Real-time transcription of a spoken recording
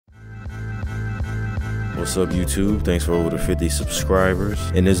What's up YouTube? Thanks for over the 50 subscribers.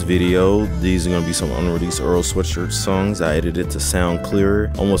 In this video, these are going to be some unreleased Earl Sweatshirt songs. I edited to sound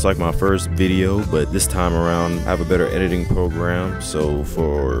clearer, almost like my first video, but this time around I have a better editing program. So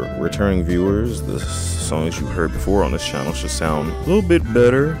for returning viewers, the songs you heard before on this channel should sound a little bit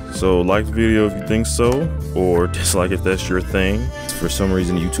better. So like the video if you think so, or dislike if that's your thing. For some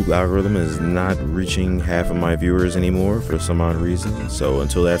reason, the YouTube algorithm is not reaching half of my viewers anymore for some odd reason. So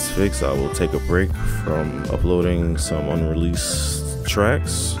until that's fixed, I will take a break from uploading some unreleased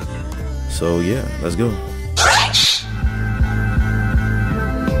tracks. So yeah, let's go.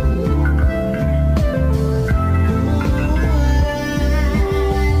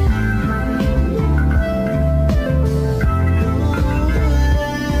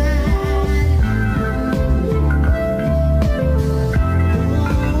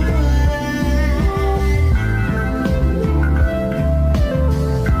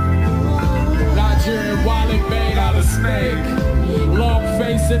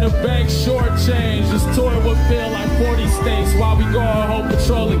 In the bank, short change. This toy would feel like 40 states while we go on home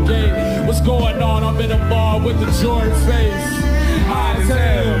patrol the gate. What's going on? I'm in a bar with the Jordan face. High as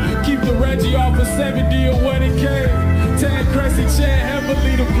hell. Keep the Reggie off of 70 or when it came. 10 Cressy chair,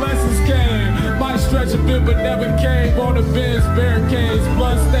 heavily the blessings came. Might stretch a bit but never came. On the Benz, barricades,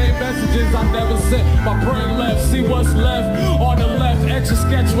 bloodstained messages I never sent. My brain left, see what's left. On the left, extra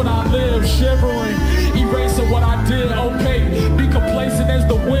sketch when I live. Shivering, erasing what I did, opaque. Be complacent as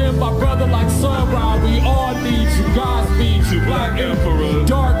the wind, my brother like sunrise. We all need you, GodSpeed you. Black Emperor,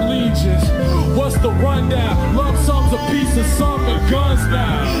 Dark Legions. What's the rundown? Love sums a piece of some and guns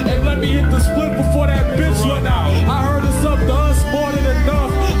now. And let me hit the split before that bitch run out. I heard it's up to us more than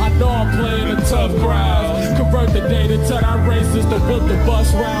enough. I know I'm playing a tough crowd. Convert the day to turn our races to whip the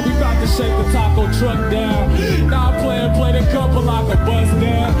bus round. We about to shake the taco truck down. Now I'm playing, play the couple like a bus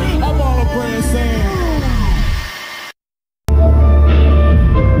down. I'm on a brand saying.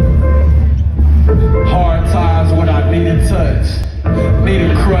 Hard times when I need a touch. Need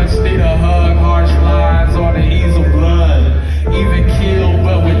a crutch, need a hug. Harsh lines on the ease of blood. Even kill,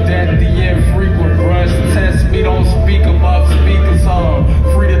 but with death the infrequent rush. Test me, don't speak them up, speakers on.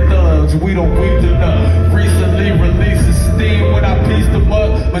 Free the thugs, we don't weep enough. Recently released the steam when I pieced them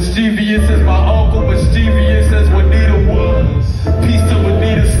up. Mischievous as my uncle, mischievous as Juanita was. Peace to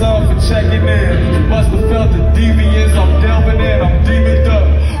Juanita's son for checking in. Must have felt the deviance, I'm delving in, I'm demoned up.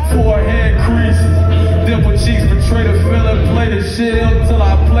 Forehead creases, dimple cheeks betray the feeling. Play the shield till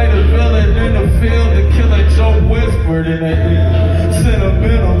I play the villain in the field. The killer joke whispered in the ear.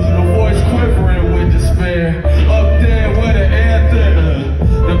 Sentimental, the voice quivering with despair. Up there with an antenna,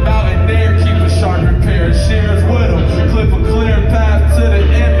 the mountaineer keep a sharp repair. Shares with him, clip a clear path to the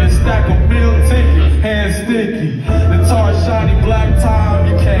endless. Stack a meal ticket, hand sticky. The tar shiny black time,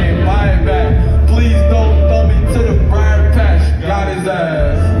 you can't buy it back. Please don't throw me to the briar patch. Got his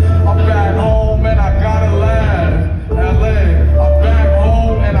ass. I'm back home and I gotta laugh. LA, I'm back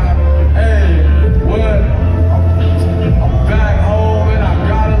home and hey, what? I'm back home and I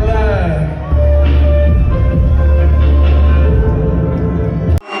gotta laugh.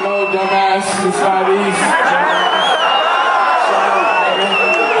 Hello, dumbass, it's Foodies.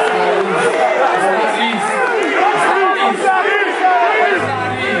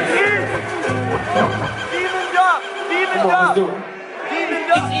 Let's do it.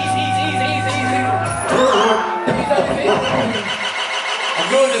 I'm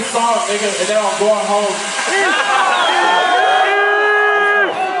doing this song, nigga, and then I'm going home.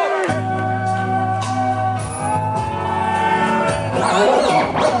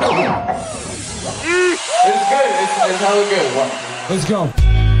 It's good. It's hella good. Let's go.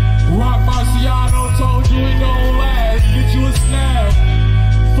 Rock Marciano told you it don't last. Get you a snap.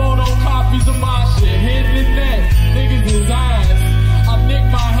 Photocopies of my shit. Hitting the net. Niggas is ass. I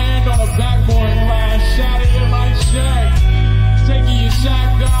nicked my hand on a backboard glass. Shattered it like Shaq. Taking your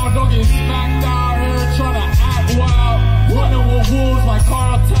shack down. Don't get smacked out here trying to act wild. Running with wolves like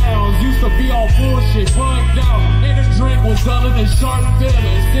Carl Towns. Used to be all bullshit. Bugged out. And the drink was duller than sharp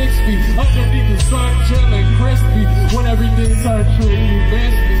feelings. 6 feet underneath the sun. Chilling crispy. When everything turned tricky, you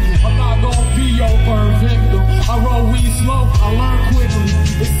missed me. I'm not gonna be your burn victim. I roll weed slow, I learn quickly.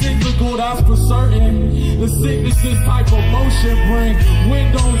 It's cyclical, that's for certain. The sickness this type of motion bring.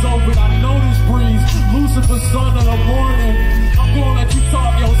 Windows open, I know this breeze. Lucifer, sun of the morning. I'm gonna let you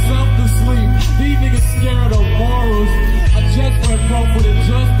talk yourself to sleep. These niggas scared of morals. I just went broke with the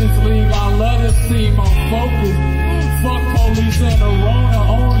Justice League. I love this team, I'm focused. Fuck police and the Rona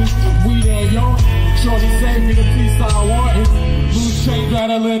only. Weed and yoni. Shorty saved me the piece I wanted. Loose change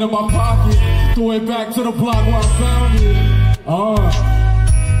rattling in my pocket. Threw it back to the block where I found it.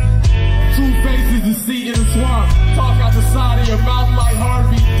 Two faces, deceit in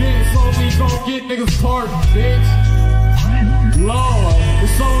niggas party, bitch. Lord,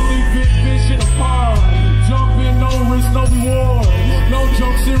 it's only big fish in a pond. Jumping, no risk, no reward. No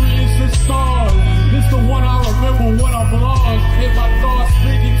joke, serious as stars. This the one I remember when I'm lost. Hit my thoughts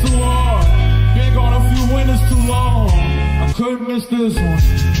thinking too hard. Been gone a few winters too long. I couldn't miss this one.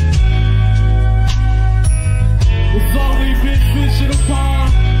 It's only big fish in a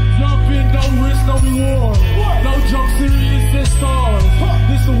pond. Jumping, no risk, no reward. No joke, serious as stars.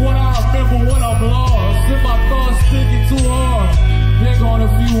 This the one I remember when I'm lost. Hit my thoughts thinking too hard. Been gone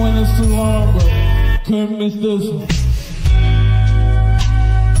a few winters too long, but couldn't miss this one.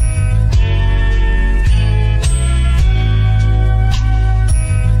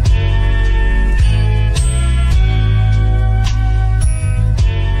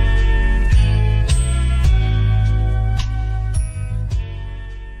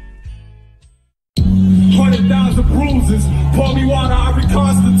 Bruises, pour me water, I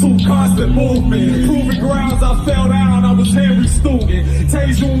reconstitute constant movement. Proving grounds, I fell down, I was Henry Steuben.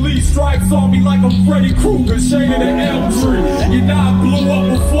 Tajon Lee strikes on me like I'm Freddy Krueger, shaded an elm tree. You know I blew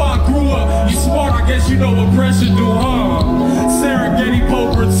up before I grew up. You smart, I guess you know what pressure do, huh? Serengeti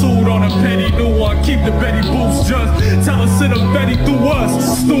poker toot on a petty new one. Keep the Betty Boots just tell us in a Betty through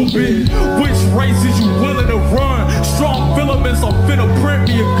us. Stupid, which races you willing to run? Strong filaments, I'm finna print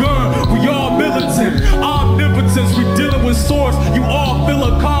me a gun. We all militant, omnipotence, we dealing with swords. You all feel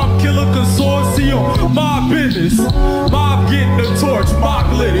a calm killer consortium. My business, mob getting the torch,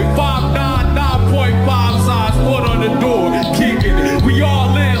 mock lit it. 5'9", 9.5 size, foot on the door, kicking it. We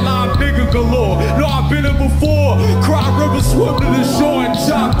all in, live nigga galore. No, I've been here before. Cry river, swim to the shore and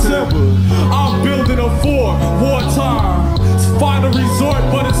chop timber. I'm building a fort, wartime. It's final resort,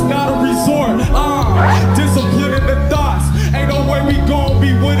 but it's not a resort. Disciplining the thoughts. Ain't no way we gon'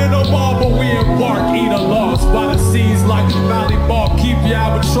 be winning them all, but we embark, eat a loss by the seas like Valley Ball. Keep your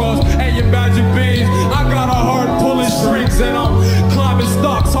Albatross and your magic beans. I got a heart pulling strings and I'm climbing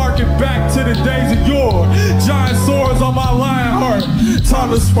stocks, harking back to the days of yore. Giant swords on my lion heart, time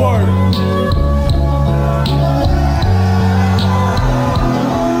to spark.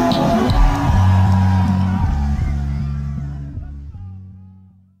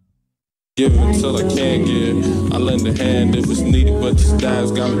 Give until I can't give. I lend a hand if it's needed, but the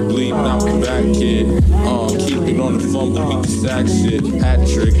stabs got me bleeding out the back, kid. Keep it on the phone, but we can stack shit. Hat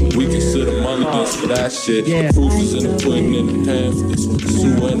trick, we consider money just for that shit. The proof is in the pudding in the pamphlets.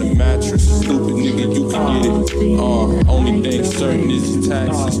 Sewer in the mattress. Stupid nigga, you can get it. Only thing certain is the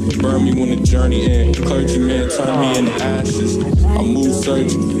taxes. Burn me when the journey ends. Clergyman turn me into ashes. I move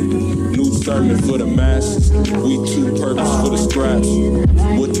surgically. New sermon for the masses. We two purpose for the scraps.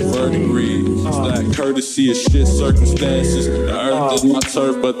 With the verdict reads, that courtesy of shit circumstances. The earth is my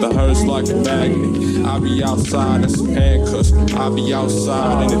turf, but the hearse like a magnet. I be outside in some handcuffs. I be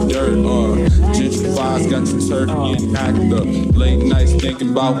outside in the dirt. Gentrifies got your turkey and act up. Late nights thinking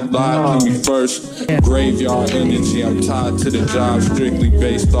about what life can be first. Graveyard energy, I'm tied to the job, strictly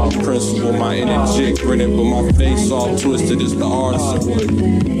based off principle. My energy grinning, but my face all twisted as the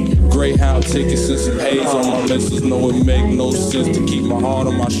artisan. Greyhound tickets and some haze on my missus. No, it make no sense to keep my heart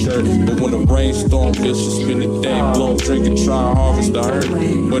on my shirt. But when the rainstorm hits, you spend the day blown, drinking, trying to harvest the hurt.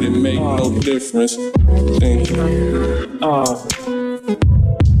 But it make no difference. Thank you.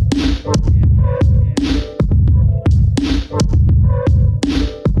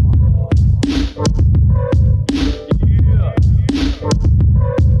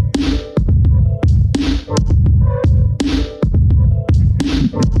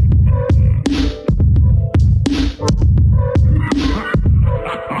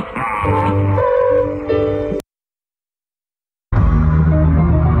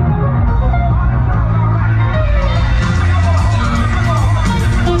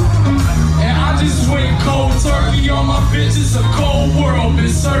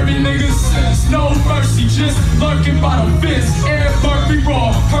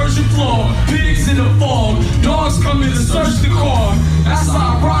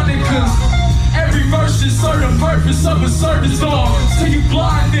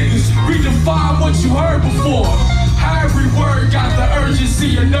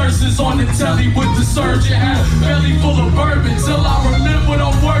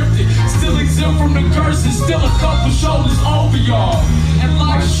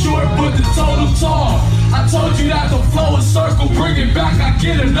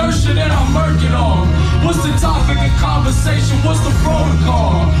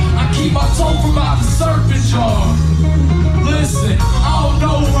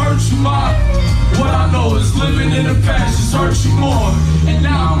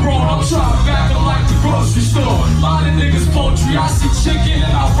 I see chicken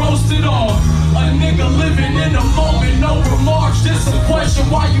and I roast it all. A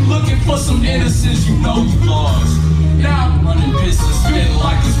why you looking for some innocence, you know you lost. Now I'm running business, spitting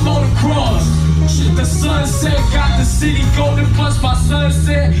like it's motocross. Shit, the sunset got the city golden, plus my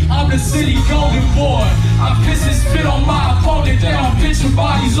sunset, I'm the city golden boy. I piss and spit on my opponent, then I'm pitching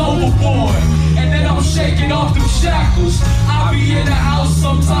bodies overboard. And then I'm shaking off them shackles. I be in the house,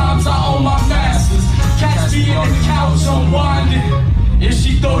 sometimes I own my masters. Catch me on the couch, unwinding. If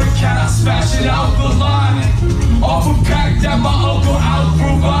she throw the cat, I smash it out the lining. Off a pack that my uncle out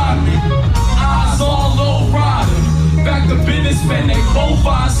provide me. Eyes all low rider. Back to businessmen, they both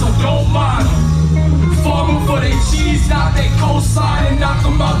eyes, so don't mind them. Farming for they cheese, not they cosign. And knock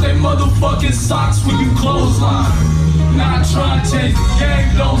them out they motherfucking socks when you clothesline. Not trying to change the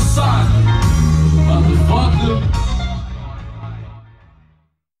game, don't sign them. Motherfucker.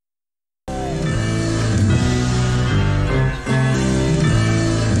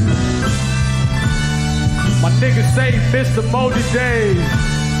 My niggas say Mr. Molded Days.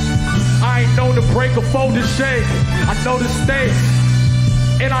 I ain't known to break a folded shake. I know the stakes,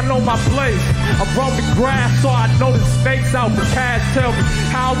 and I know my place. I roam the grass, so I know the snakes out for cash. Tell me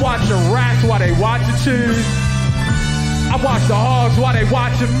how I watching rats while they watching cheese. I watch the hogs while they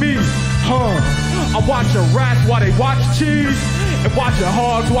watching me. I'm watching rats while they watch cheese, and watching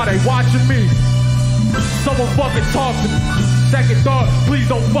hogs while they watching me. Someone fucking talk to me. Second thought, please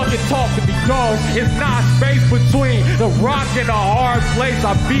don't fucking talk to me, dog. It's not space between the rock and the hard place.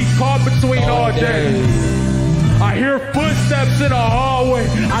 I be caught between all day. I hear footsteps in the hallway.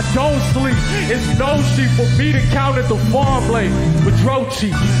 I don't sleep. It's no sheep for me to count at the farm blade. With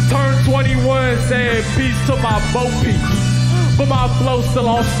Drochi, turned 21, saying peace to my Bo Peep. But my flow still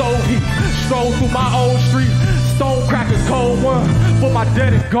on stove heat. Stroll through my old street. Stone crack a cold one for my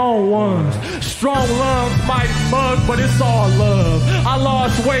dead and gone ones. Strong lungs, mighty mug, but it's all love. I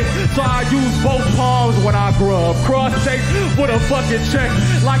lost weight, so I use both palms when I grub. Cross state with a fucking check,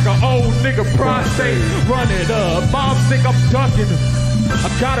 like an old nigga prostate. Run it up, moms think I'm ducking them. I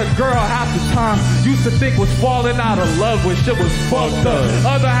got a girl half the time, used to think was falling out of love when shit was fucked up.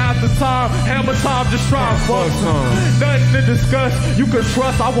 Other half the time, hammer time, just try and fuck some. Nothing to discuss, you can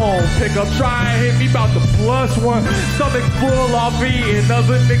trust, I won't pick up. Try and hit me about the +1. Stomach full, I'll be eating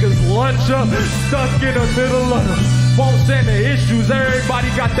other niggas' lunch up. Stuck in the middle of them. Won't send the issues, everybody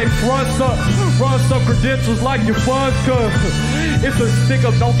got their fronts up. Run some credentials like your funds, cuz it's a stick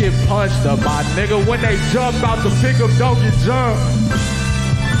up, don't get punched up, my nigga. When they jump out the pickup, don't get jumped.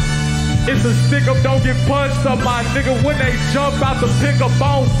 It's a stick up, don't get punched up, my nigga. When they jump out the pickup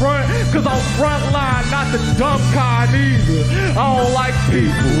on front, cause I'm front line, not the dumb kind either. I don't like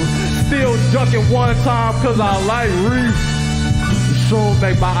people, still ducking one time cause I like Reese. The Shrooms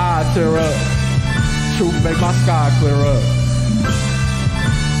make my eyes tear up, truth make my sky clear up.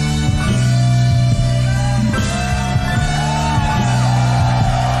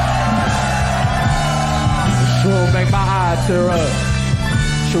 The Shrooms make my eyes tear up.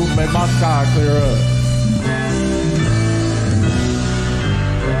 Truth make my sky clear up.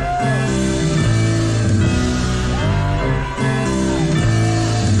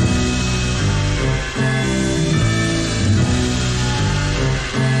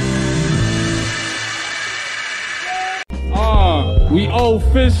 We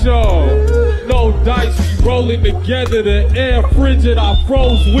official. No dice, we rolling together. The air frigid, I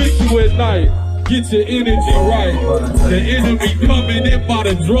froze with you at night. Get your energy right. The enemy coming in by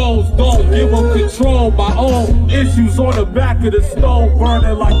the drones. Don't give them control. My own issues on the back of the stove,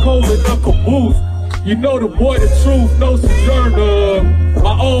 burning like coal in the caboose. You know the boy, the truth, no sojourner.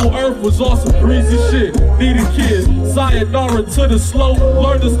 My own earth was on some breezy shit. Needed kids, sayonara to the slow.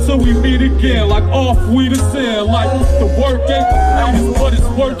 Learn us till we meet again. Like off we the sin. Like the work ain't the greatest, but it's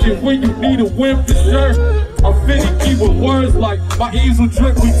working when you need a win for sure. I'm finicky with words like my easel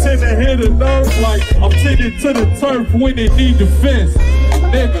drip, we tend to hit a nerve like I'm tending to the turf when they need defense.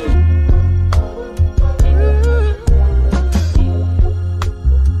 Nigga.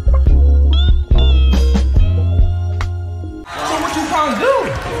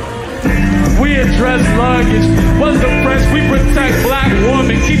 We address luggage, was the press, we protect black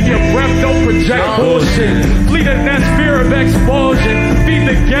women. Keep your breath, don't project bullshit. Flee the nest, fear of expulsion. Feed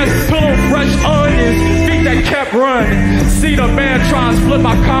the guests, pillow fresh onions. Feet that kept running. See the man try and split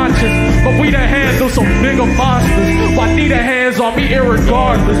my conscience, but we the hands of some bigger monsters. Why need a hands on me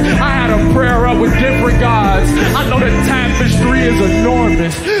irregardless? I had a prayer up with different gods. I know the tapestry is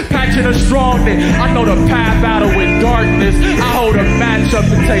enormous. Patching a strong knit, I know the path battle with darkness. I hold a match up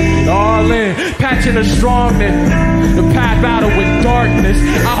to take it all in. Patching a strong knit, the path battle with darkness.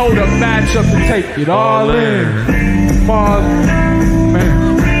 I hold a match up to take it all in. Father,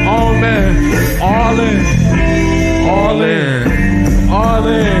 man, all in, all in, all in, all all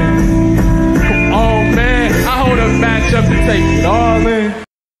in. Come on, man. I hold a match up to take it all in.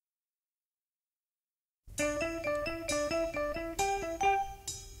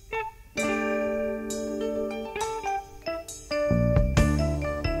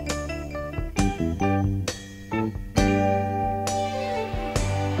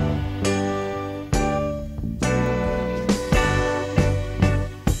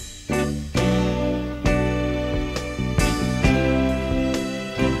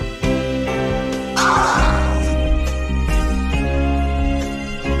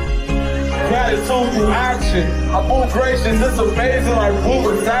 I move gracious, it's amazing like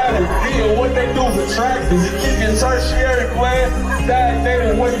Boober Salad. Yeah, what they do is attractive. You keep your tertiary plan,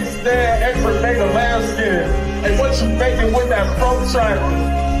 stagnating when you stand, expert a landscape. And what you making with that protractor?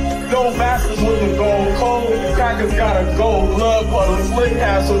 No masters with the gold cold. Crackers got a gold blood puddle, slick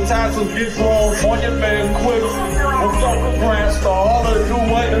hassle, tassels get thrown on your man quick. What's up with Grand Star? All of you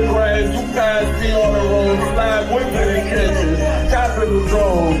undergrad, you pass me on the road, slab whipping in kitchens, tapping the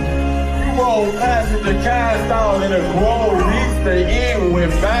road. Roll passing the cast down in a grove, reach the end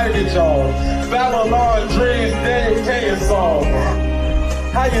with baggage on. Babylon dreams, dedicated song.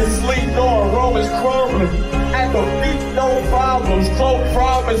 How you sleep knowing Romans crumbling? At the feet, no problems. Cloak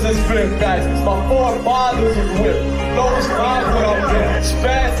promises been back. My forefathers was whipped. No response when I'm been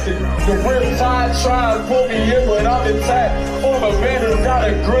spastic. The rip tide try and pull me in, but I'm intact. Former bandits got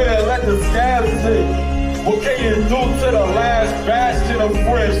a grin and let the scabs sit. What can you do to the last bastion of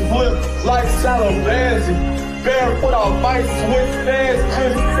fresh flip like Salabanzi? Barefoot on might switch stands,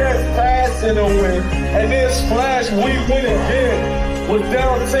 just pass in the wind. And then splash, we win again. With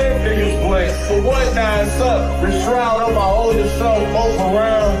down 10 niggas blank. For what now it's up? The shroud of my older self move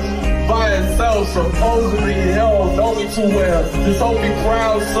around by itself, supposedly held, know me too well. Just hope he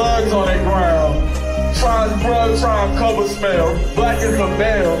crowd slugs on the ground. Trying to cover smell. Black as a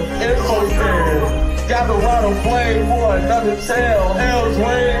bell, info fair. Gather around a flame for another tale. Hell's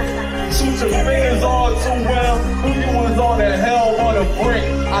ring, shoot your fingers all too well. Who you was on the hell on the brink?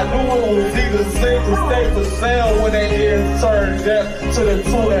 I knew it was either sink or stay for sale when they ears turned deaf to the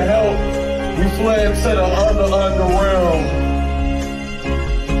tool of help. We fled to the underrealm.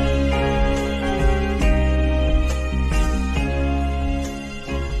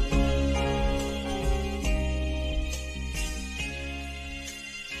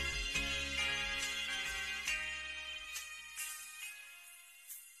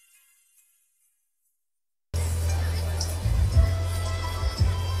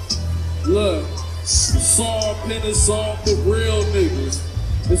 Look, song in the song for real niggas.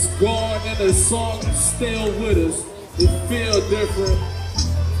 It's gone and the song is still with us. It feel different.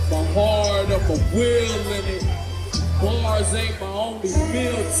 My heart, I'm a wheel in it. Bars ain't my only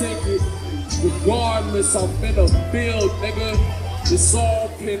meal ticket. Regardless, I'm in a field, nigga. The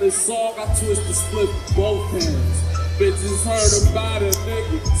song in the song, I twist the split both hands. Bitches heard about it,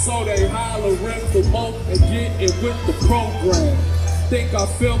 nigga, so they holler, rip the boat and get it with the program. Think I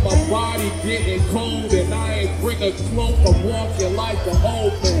feel my body getting cold and I ain't bring a cloak, I'm walking like an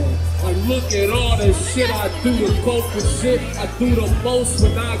old man. I look at all the shit I do to cope with shit. I do the most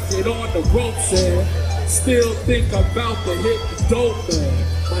when I get on the ropes and still think I'm about to hit the dope man.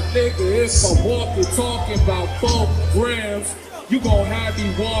 My nigga, if I'm walking, talking about 4 grams, you gon' have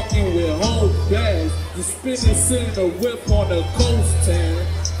me walking with whole bags. Just spinning, sitting a whip on the coast town.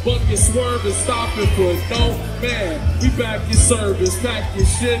 Bucket swerving, stopping for no man. We back in service, pack your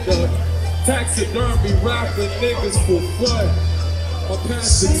shit up. Taxidermy rapping niggas for fun. My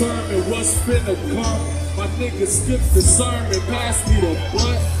past determined what's finna come. My niggas skip the sermon, pass me the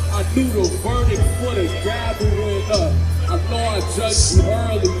blunt. I knew the verdict for the gathering up. I know I judged you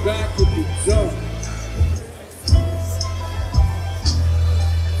early back in the jump.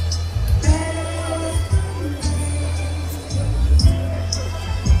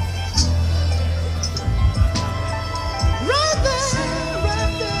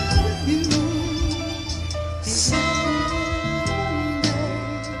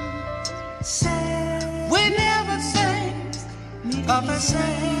 Of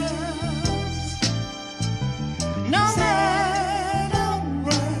ourselves, no matter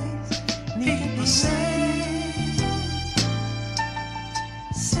what people say,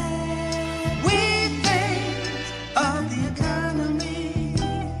 we think of the economy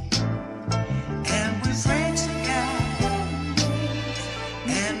and we pray to God,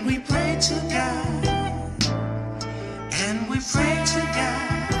 and we pray to God, and we pray to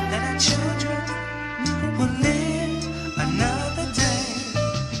God that our children will live another day.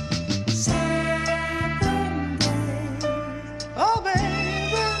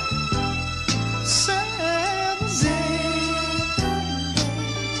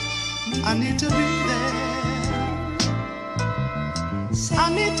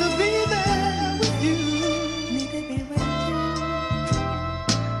 I need to be there with you.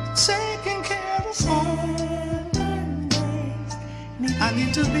 Taking care of home. I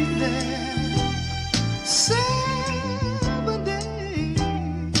need to be there 7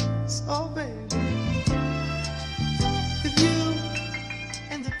 days. Oh, baby. With you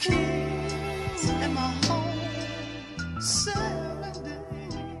and the kids and my home. 7 days.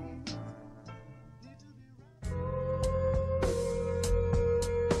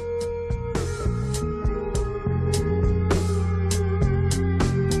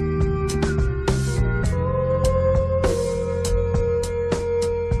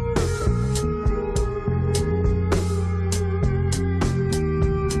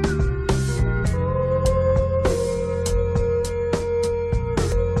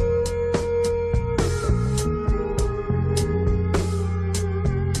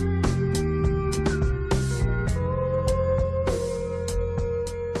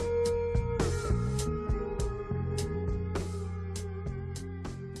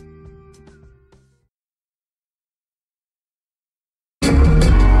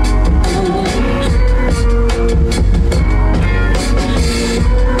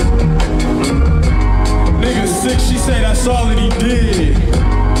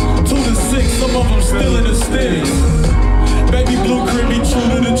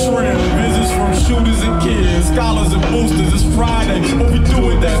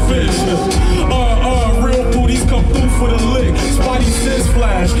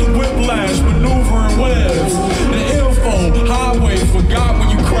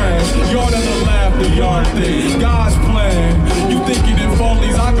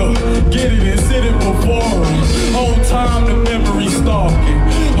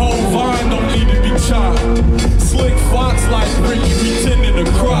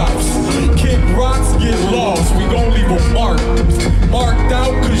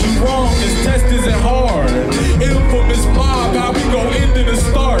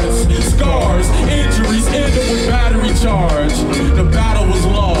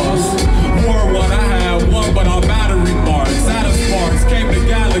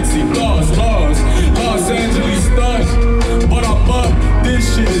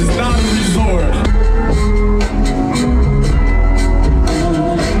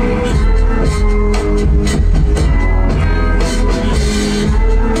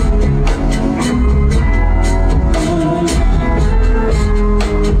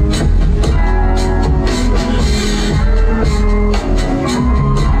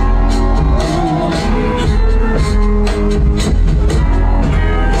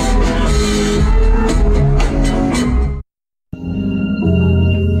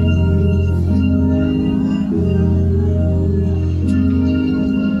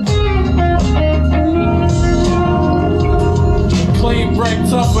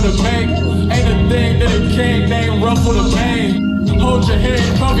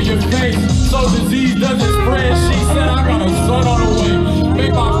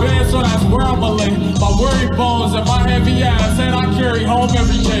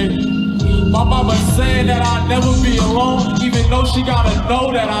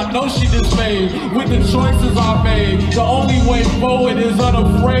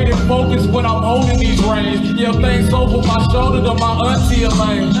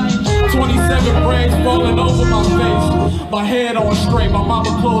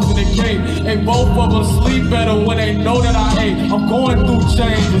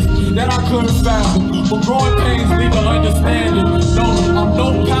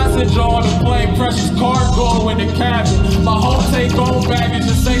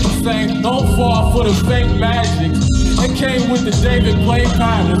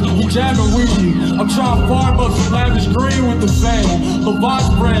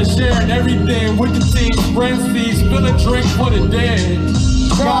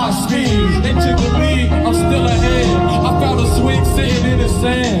 GodSpeed, they took the lead, I'm still ahead. I found a swing sitting in the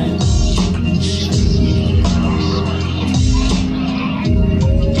sand.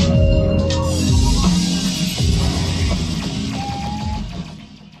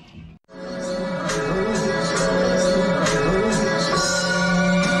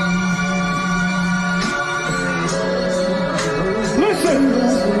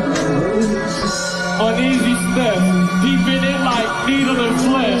 Uneasy Steps, deep in it like needle and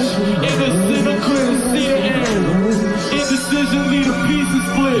flesh. In the center, couldn't see the end. Indecision, lead a piece and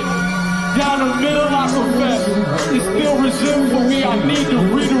split. Down the middle, I confess. It's still resumed for me, I need to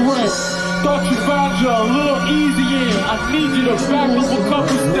redirect. Thought you found you a little easy in. I need you to back up a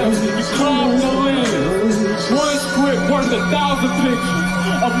couple steps. You climbed the lens. One script worth 1,000 pictures.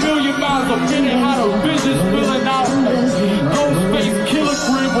 A million miles a minute, how the vision's spilling out. Ghost face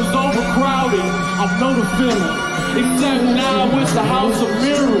now it's the house of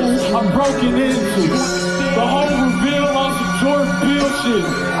mirrors I'm broken into. The whole reveal on some Jordan Peele shit.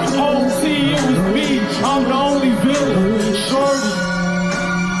 Whole T, it was me, I'm the only villain. Shorty.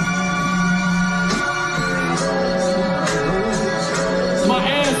 My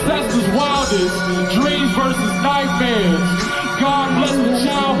ancestors' wildest dreams versus nightmares. God bless the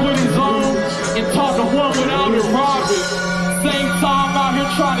child with his own and taught the one without it robbing. Same time out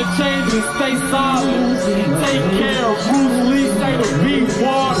here trying to change it and stay silent. Take care of Bruce Lee, say the beat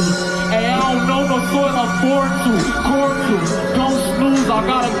water. Hey, I don't know no sort I'm born to. Court to. Don't snooze, I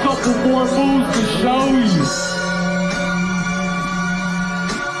got a couple more moves to show you.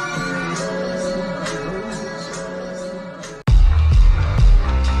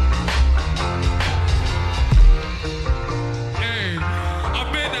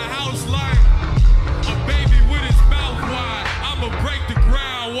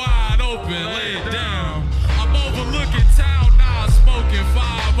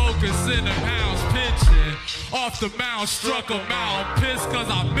 The mound struck him out, I'm pissed cause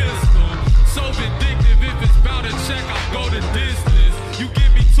I missed him. So vindictive, if it's bout a check, I go the distance. You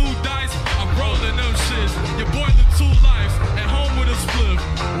give me 2 dice, I'm rolling them shits. You're boiling 2 lives, at home with a spliff,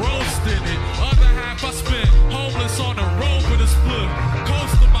 roasting it. Other half I spent, homeless on the road with a spliff.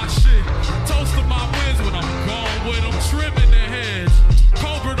 Coasting my shit, toasting my wins when I'm gone with them, trimming the hedge.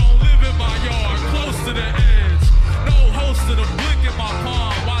 Cobra don't live in my yard, close to the edge. No host of the blick in my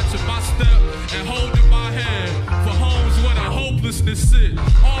palm, watching my step and holding my head. For homes where the hopelessness sit.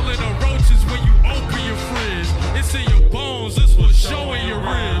 All in the roaches when you open your fridge. It's in your bones, it's what's showing your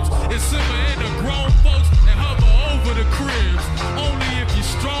ribs. It's simmer in the grown folks and hover over the cribs. Only if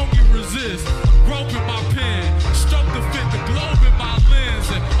you're strong you resist. Groping my pen, stroke to fit the globe in my lens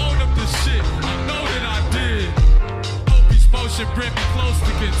and own up the shit I know that I did. Hope each motion bring me close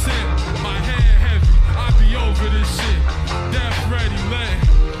to content. My head heavy, I be over this shit. Death ready, let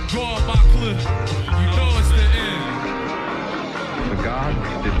go on my clip. You know it's the end. The gods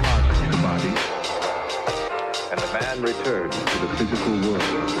depart the body, and the man returns to the physical world.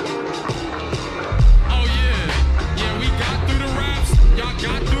 Oh yeah, yeah, we got through the raps. Y'all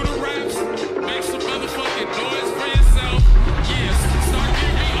got through the raps. Make some motherfucking noise for yourself. Yes, start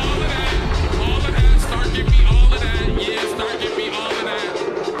giving me all of that. All of that, start giving me all of that. Yeah, start giving me all of that.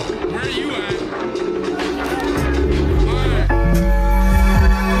 Where are you at?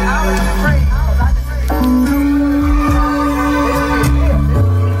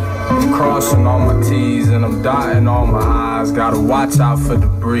 Crossing all my T's and I'm dotting all my I's. Gotta watch out for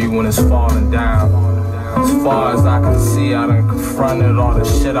debris when it's falling down. As far as I can see, I done confronted all the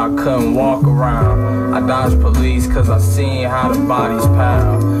shit I couldn't walk around. I dodged police cause I seen how the bodies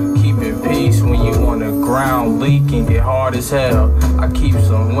pile. Keeping peace when you on the ground, leaking, get hard as hell. I keep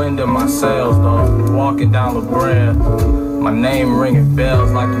some wind in my sails though, walking down La Brea. My name ringing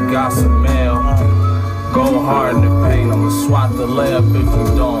bells like you got some mail. Go hard in the paint, I'ma swat the layup if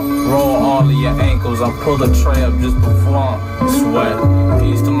you don't. Roll all of your ankles, I pull the tray up just to flaunt. Sweat,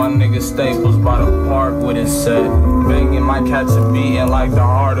 peace to my nigga Staples by the park with his set. Banging might catch a beating like the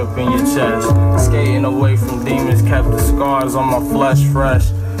heart up in your chest. Skating away from demons, kept the scars on my flesh fresh.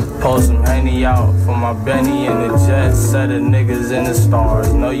 Pull some Henny out for my Benny in the jet. Set of niggas in the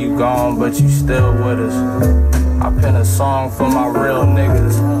stars, know you gone but you still with us. I pen a song for my real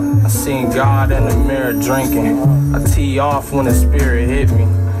niggas. I seen God in the mirror drinking. I tee off when the spirit hit me.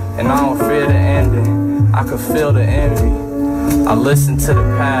 And I don't fear the ending, I can feel the envy. I listen to the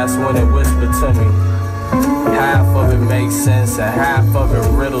past when it whispered to me. Half of it makes sense and half of it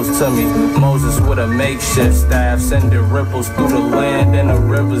riddles to me. Moses with a makeshift staff, sending ripples through the land. And the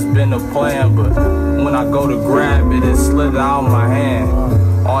river's been a plan, but when I go to grab it, it slid out my hand.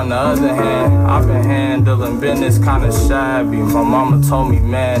 On the other hand, I've been handling business kinda shabby. My mama told me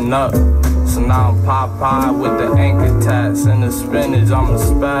man up, so now I'm Popeye with the anchor tats and the spinach. I'ma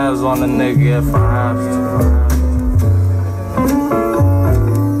spaz on a nigga if I have to.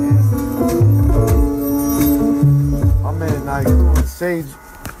 I'm in like Sage.